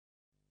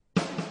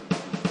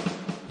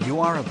You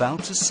are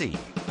about to see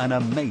an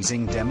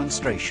amazing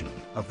demonstration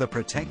of the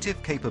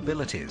protective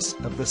capabilities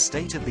of the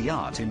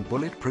state-of-the-art in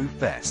bulletproof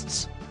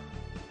vests.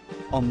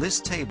 On this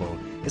table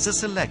is a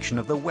selection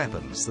of the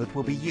weapons that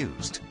will be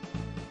used.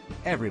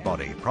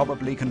 Everybody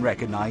probably can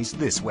recognize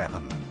this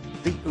weapon,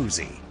 the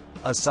Uzi,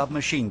 a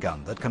submachine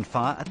gun that can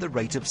fire at the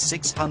rate of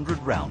 600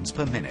 rounds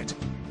per minute.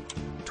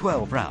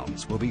 12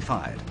 rounds will be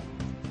fired.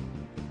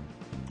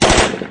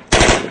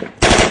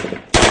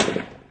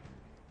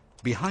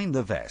 Behind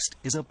the vest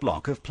is a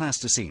block of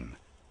plasticine.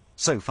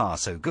 So far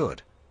so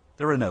good.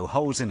 There are no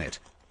holes in it.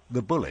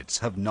 The bullets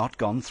have not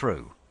gone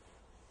through.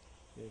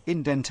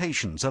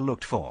 Indentations are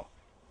looked for.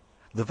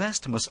 The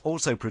vest must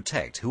also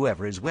protect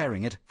whoever is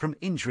wearing it from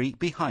injury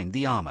behind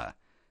the armor,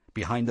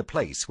 behind the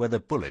place where the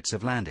bullets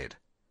have landed.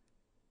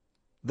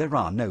 There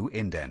are no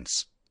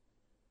indents.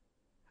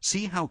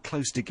 See how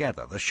close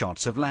together the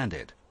shots have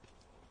landed.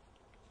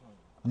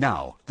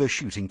 Now the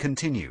shooting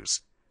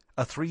continues.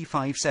 A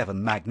 .357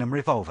 Magnum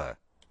revolver,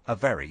 a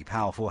very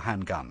powerful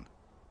handgun.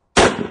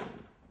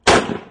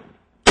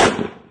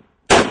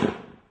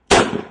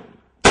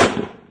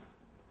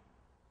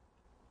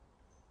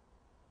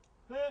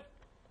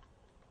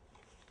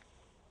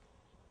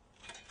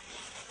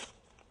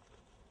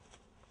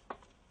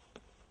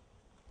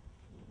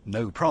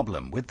 No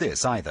problem with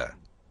this either.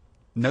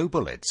 No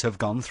bullets have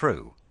gone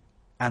through,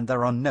 and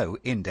there are no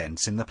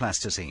indents in the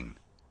plasticine.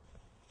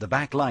 The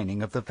back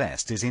lining of the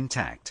vest is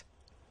intact.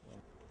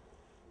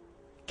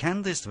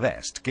 Can this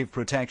vest give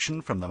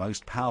protection from the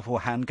most powerful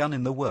handgun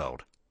in the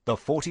world, the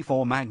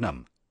 .44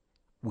 Magnum?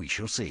 We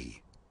shall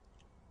see.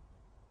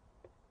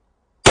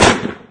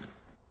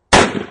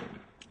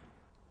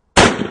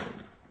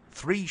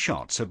 Three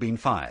shots have been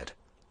fired.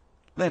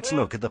 Let's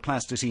look at the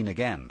plasticine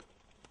again.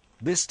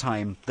 This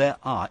time there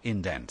are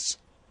indents.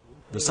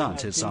 The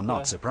scientists are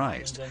not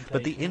surprised,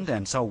 but the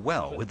indents are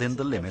well within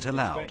the limit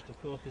allowed.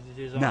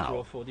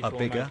 Now, a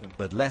bigger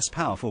but less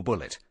powerful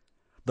bullet,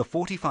 the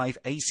 .45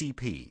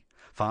 ACP,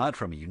 fired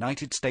from a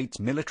United States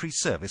military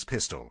service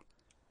pistol.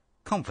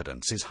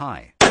 Confidence is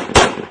high.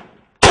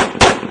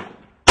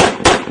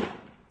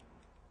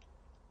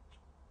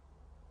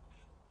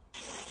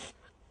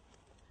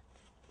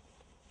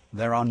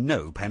 There are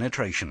no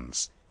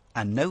penetrations,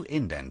 and no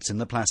indents in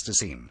the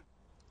plasticine.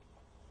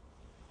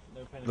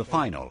 The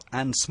final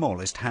and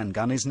smallest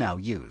handgun is now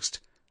used,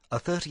 a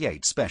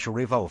 .38 Special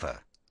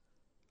revolver.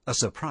 A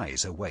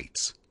surprise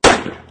awaits.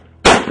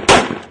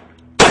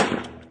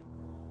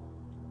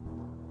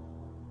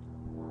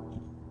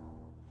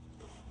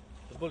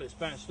 Bullets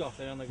bounced off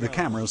there on the ground. The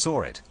camera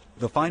saw it.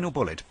 The final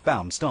bullet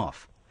bounced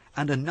off,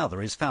 and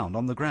another is found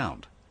on the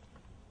ground.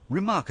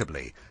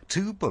 Remarkably,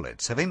 two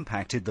bullets have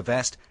impacted the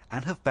vest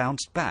and have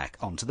bounced back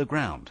onto the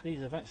ground.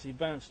 These have actually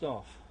bounced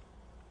off.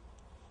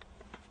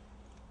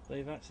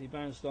 They've actually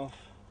bounced off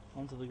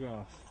onto the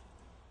grass.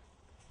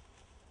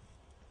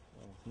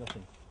 Oh,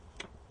 nothing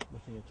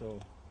at all.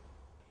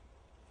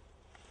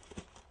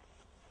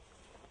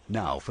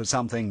 Now for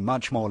something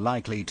much more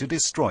likely to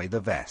destroy the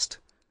vest.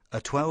 A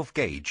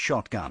 12-gauge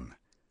shotgun.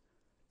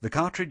 The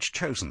cartridge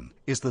chosen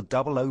is the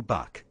 00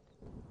 Buck.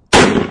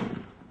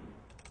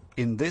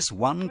 In this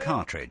one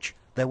cartridge,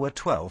 there were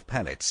 12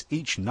 pellets,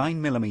 each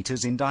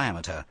 9mm in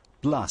diameter,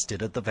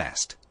 blasted at the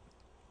vest.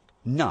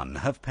 None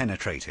have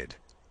penetrated,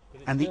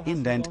 and the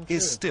indent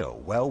is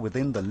still well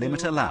within the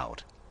limit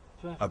allowed.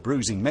 A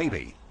bruising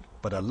maybe,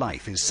 but a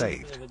life is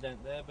saved.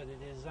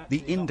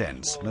 The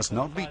indents must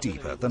not be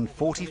deeper than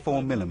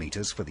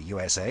 44mm for the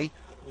USA,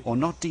 or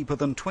not deeper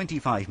than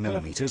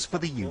 25mm for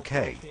the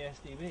UK.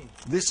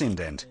 This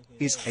indent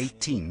is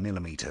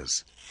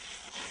 18mm.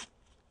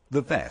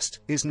 The vest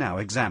is now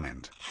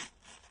examined.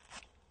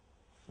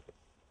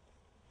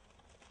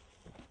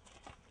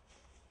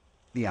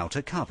 The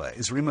outer cover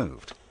is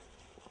removed.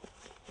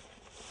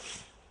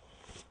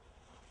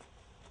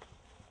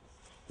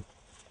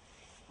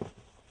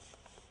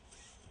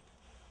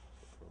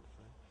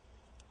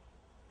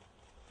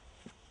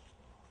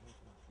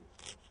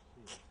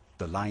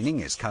 The lining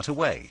is cut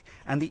away,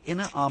 and the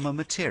inner armor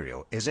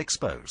material is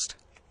exposed.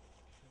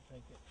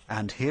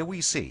 And here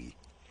we see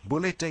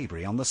bullet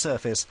debris on the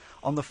surface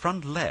on the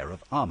front layer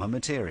of armor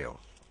material.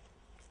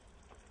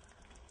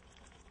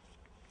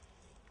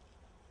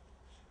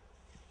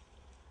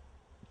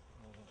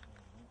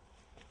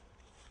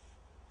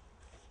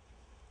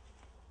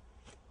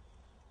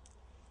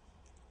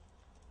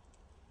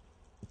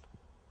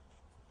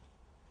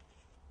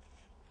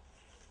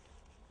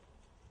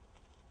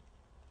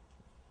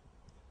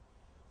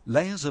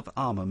 Layers of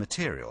armor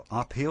material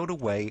are peeled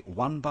away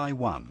one by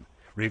one,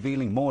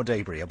 revealing more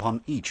debris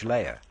upon each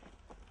layer.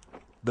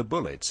 The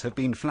bullets have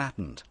been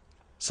flattened.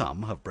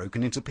 Some have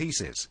broken into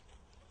pieces.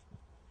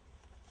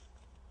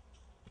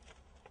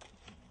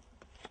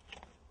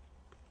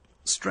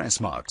 Stress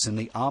marks in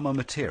the armor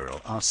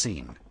material are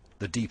seen,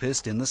 the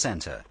deepest in the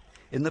center,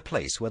 in the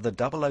place where the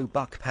 00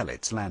 Buck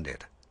pellets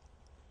landed.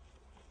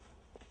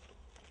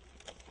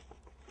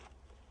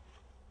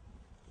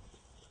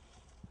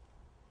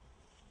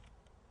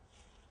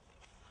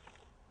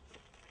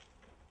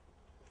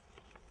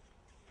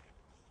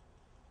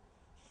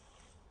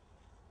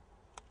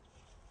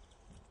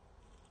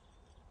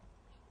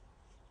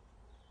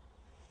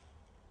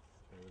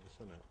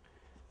 some out.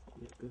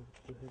 Yeah, go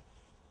ahead.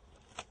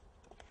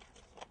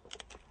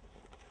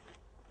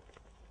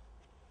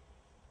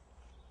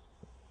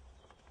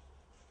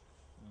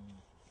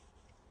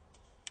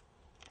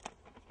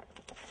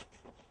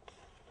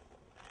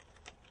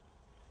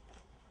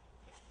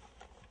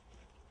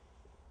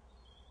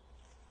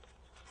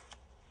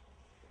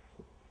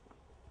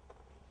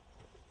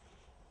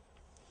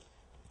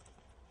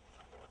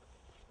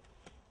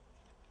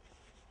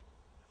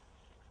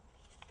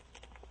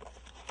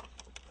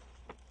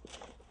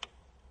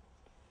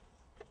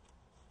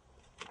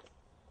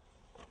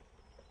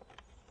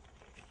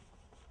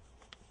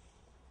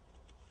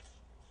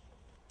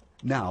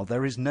 Now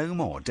there is no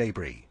more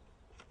debris.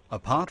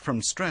 Apart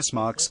from stress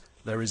marks,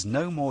 there is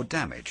no more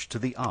damage to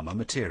the armour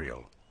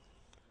material.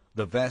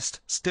 The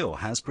vest still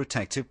has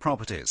protective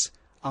properties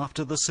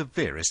after the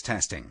severest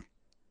testing.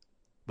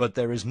 But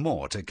there is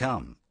more to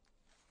come.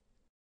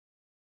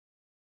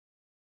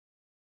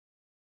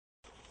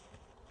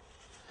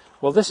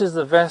 Well, this is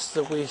the vest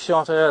that we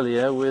shot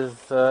earlier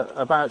with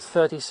about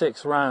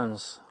 36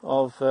 rounds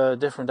of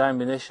different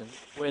ammunition.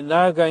 We're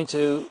now going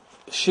to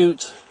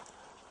shoot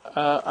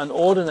an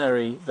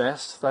ordinary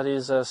vest, that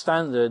is a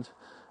standard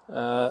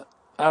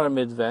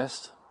aramid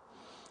vest,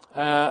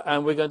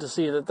 and we're going to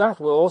see that that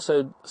will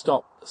also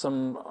stop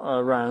some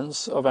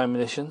rounds of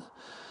ammunition,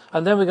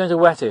 and then we're going to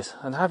wet it,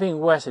 and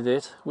having wetted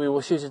it we will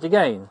shoot it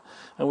again,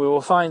 and we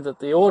will find that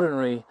the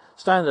ordinary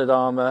standard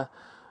armour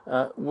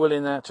will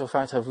in actual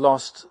fact have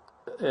lost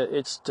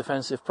its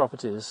defensive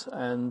properties,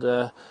 and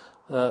the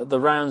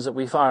rounds that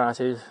we fire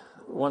at it,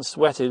 once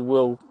wetted,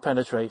 will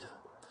penetrate.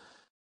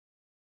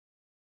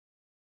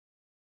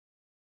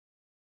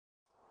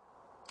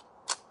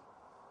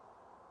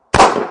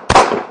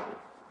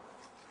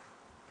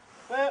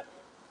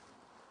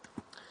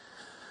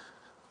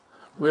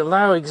 We'll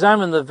now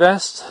examine the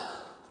vest.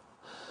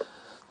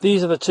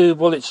 These are the 2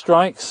 bullet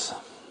strikes.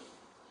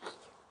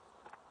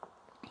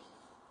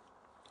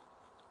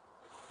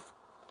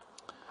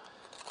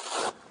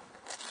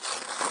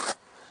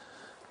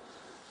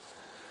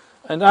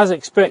 And as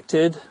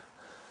expected,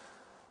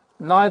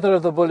 neither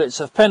of the bullets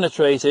have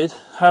penetrated.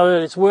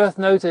 However, it's worth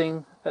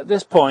noting at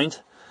this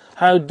point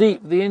how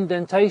deep the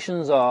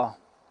indentations are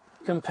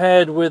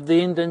compared with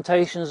the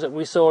indentations that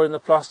we saw in the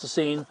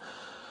plasticine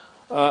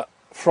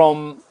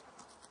from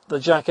the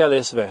Jack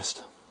Ellis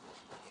vest.